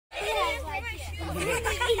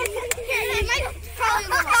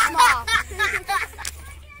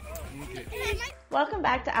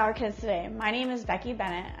back to Our Kids Today. My name is Becky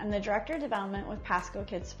Bennett. I'm the Director of Development with Pasco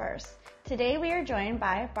Kids First. Today we are joined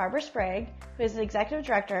by Barbara Sprague, who is the Executive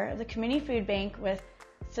Director of the Community Food Bank with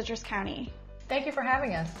Citrus County. Thank you for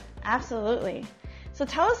having us. Absolutely. So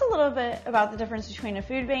tell us a little bit about the difference between a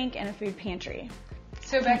food bank and a food pantry.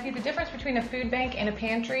 So Becky, the difference between a food bank and a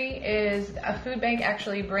pantry is a food bank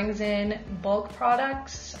actually brings in bulk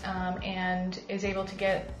products and is able to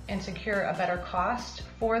get and secure a better cost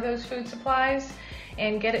for those food supplies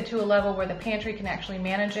and get it to a level where the pantry can actually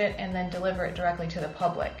manage it and then deliver it directly to the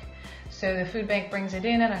public. So the food bank brings it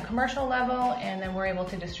in at a commercial level, and then we're able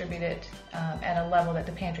to distribute it at a level that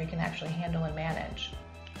the pantry can actually handle and manage.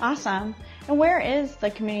 Awesome. And where is the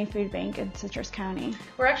Community Food Bank in Citrus County?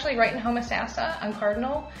 We're actually right in Homosassa on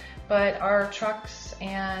Cardinal, but our trucks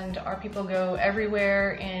and our people go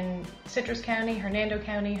everywhere in Citrus County, Hernando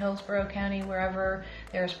County, Hillsborough County, wherever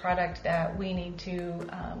there's product that we need to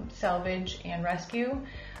salvage and rescue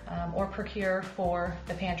or procure for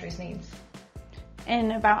the pantry's needs.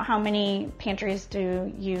 And about how many pantries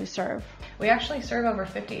do you serve? We actually serve over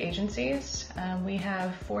 50 agencies. We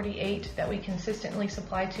have 48 that we consistently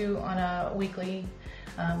supply to on a weekly,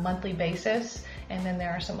 monthly basis, and then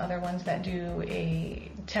there are some other ones that do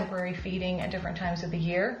a temporary feeding at different times of the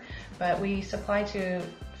year. But we supply to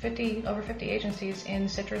over 50 agencies in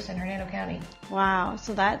Citrus and Hernando County. Wow,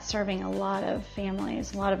 so that's serving a lot of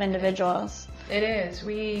families, a lot of individuals. It is.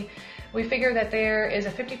 We figure that there is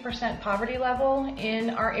a 50% poverty level in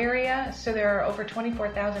our area, so there are over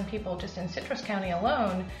 24,000 people just in Citrus County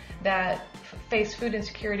alone that face food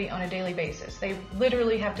insecurity on a daily basis. They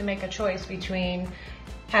literally have to make a choice between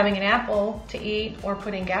having an apple to eat or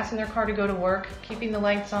putting gas in their car to go to work, keeping the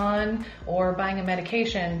lights on, or buying a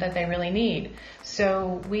medication that they really need.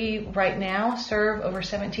 So we right now serve over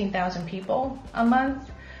 17,000 people a month.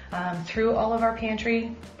 Through all of our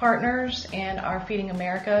pantry partners and our Feeding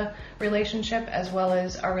America relationship, as well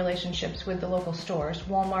as our relationships with the local stores,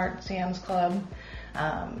 Walmart, Sam's Club,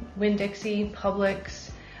 Winn-Dixie,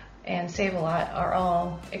 Publix, and Save-A-Lot are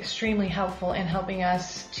all extremely helpful in helping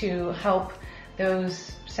us to help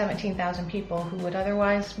those 17,000 people who would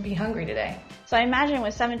otherwise be hungry today. So I imagine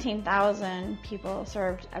with 17,000 people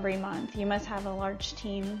served every month, you must have a large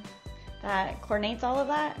team that coordinates all of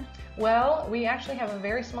that? Well, we actually have a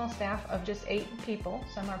very small staff of just 8 people.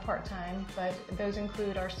 Some are part-time, but those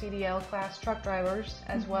include our CDL class truck drivers,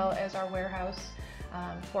 as well as our warehouse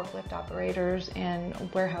forklift operators and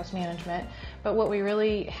warehouse management. But what we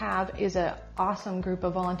really have is an awesome group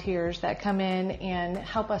of volunteers that come in and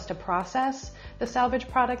help us to process the salvage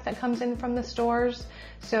product that comes in from the stores.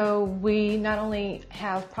 So we not only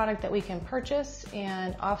have product that we can purchase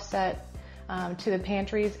and offset to the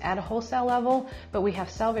pantries at a wholesale level, but we have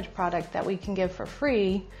salvage product that we can give for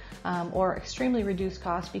free or extremely reduced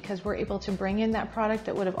cost because we're able to bring in that product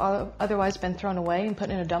that would have otherwise been thrown away and put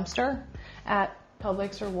in a dumpster at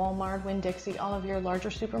Publix or Walmart, Winn-Dixie, all of your larger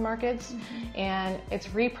supermarkets, and it's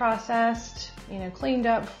reprocessed, cleaned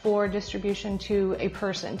up for distribution to a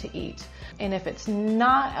person to eat. And if it's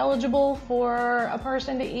not eligible for a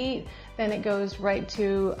person to eat, then it goes right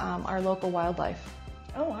to our local wildlife.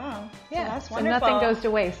 Oh, wow. Yeah, so that's wonderful. So nothing goes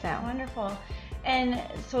to waste now. Wonderful. And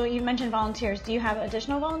so you mentioned volunteers. Do you have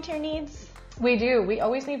additional volunteer needs? We do. We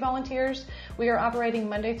always need volunteers. We are operating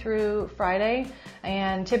Monday through Friday,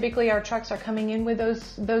 and typically our trucks are coming in with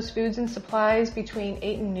those foods and supplies between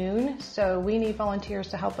 8 and noon. So we need volunteers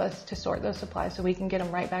to help us to sort those supplies so we can get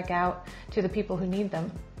them right back out to the people who need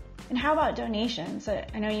them. And how about donations? I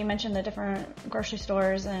know you mentioned the different grocery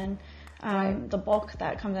stores and the bulk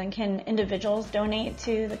that comes in. Can individuals donate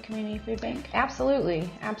to the Community Food Bank? Absolutely,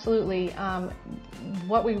 absolutely.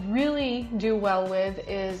 What we really do well with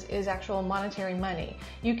is actual monetary money.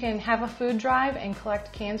 You can have a food drive and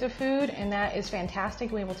collect cans of food, and that is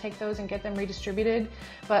fantastic. We will take those and get them redistributed.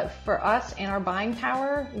 But for us and our buying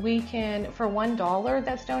power, we can, for $1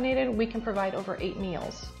 that's donated, we can provide over 8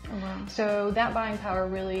 meals. Oh, wow. So that buying power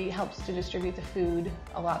really helps to distribute the food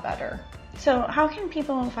a lot better. So how can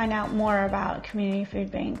people find out more about Community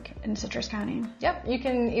Food Bank in Citrus County? Yep, you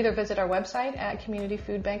can either visit our website at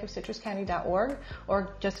communityfoodbankofcitruscounty.org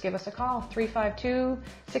or just give us a call,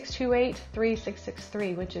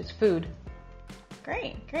 352-628-3663, which is food.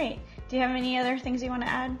 Great, great. Do you have any other things you want to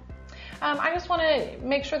add? I just want to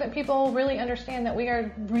make sure that people really understand that we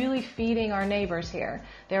are really feeding our neighbors here.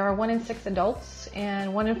 There are 1 in 6 adults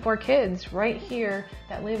and 1 in 4 kids right here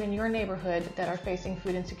that live in your neighborhood that are facing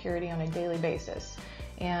food insecurity on a daily basis.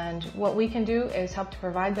 And what we can do is help to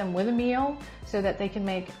provide them with a meal so that they can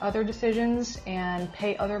make other decisions and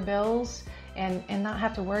pay other bills and not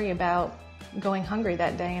have to worry about going hungry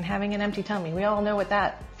that day and having an empty tummy. We all know what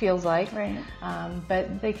that feels like. Right.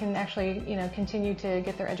 But they can actually, continue to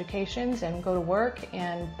get their educations and go to work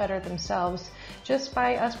and better themselves just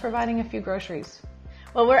by us providing a few groceries.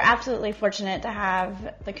 Well, we're absolutely fortunate to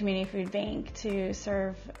have the Community Food Bank to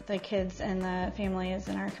serve the kids and the families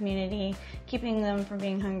in our community, keeping them from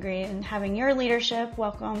being hungry, and having your leadership.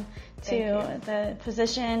 Welcome to the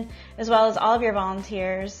position, as well as all of your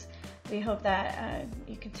volunteers. We hope that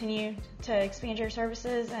you continue to expand your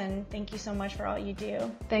services, and thank you so much for all you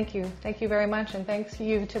do. Thank you. Thank you very much, and thanks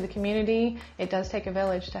you to the community. It does take a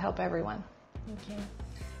village to help everyone. Thank you.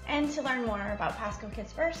 And to learn more about Pasco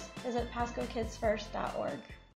Kids First, visit pascokidsfirst.org.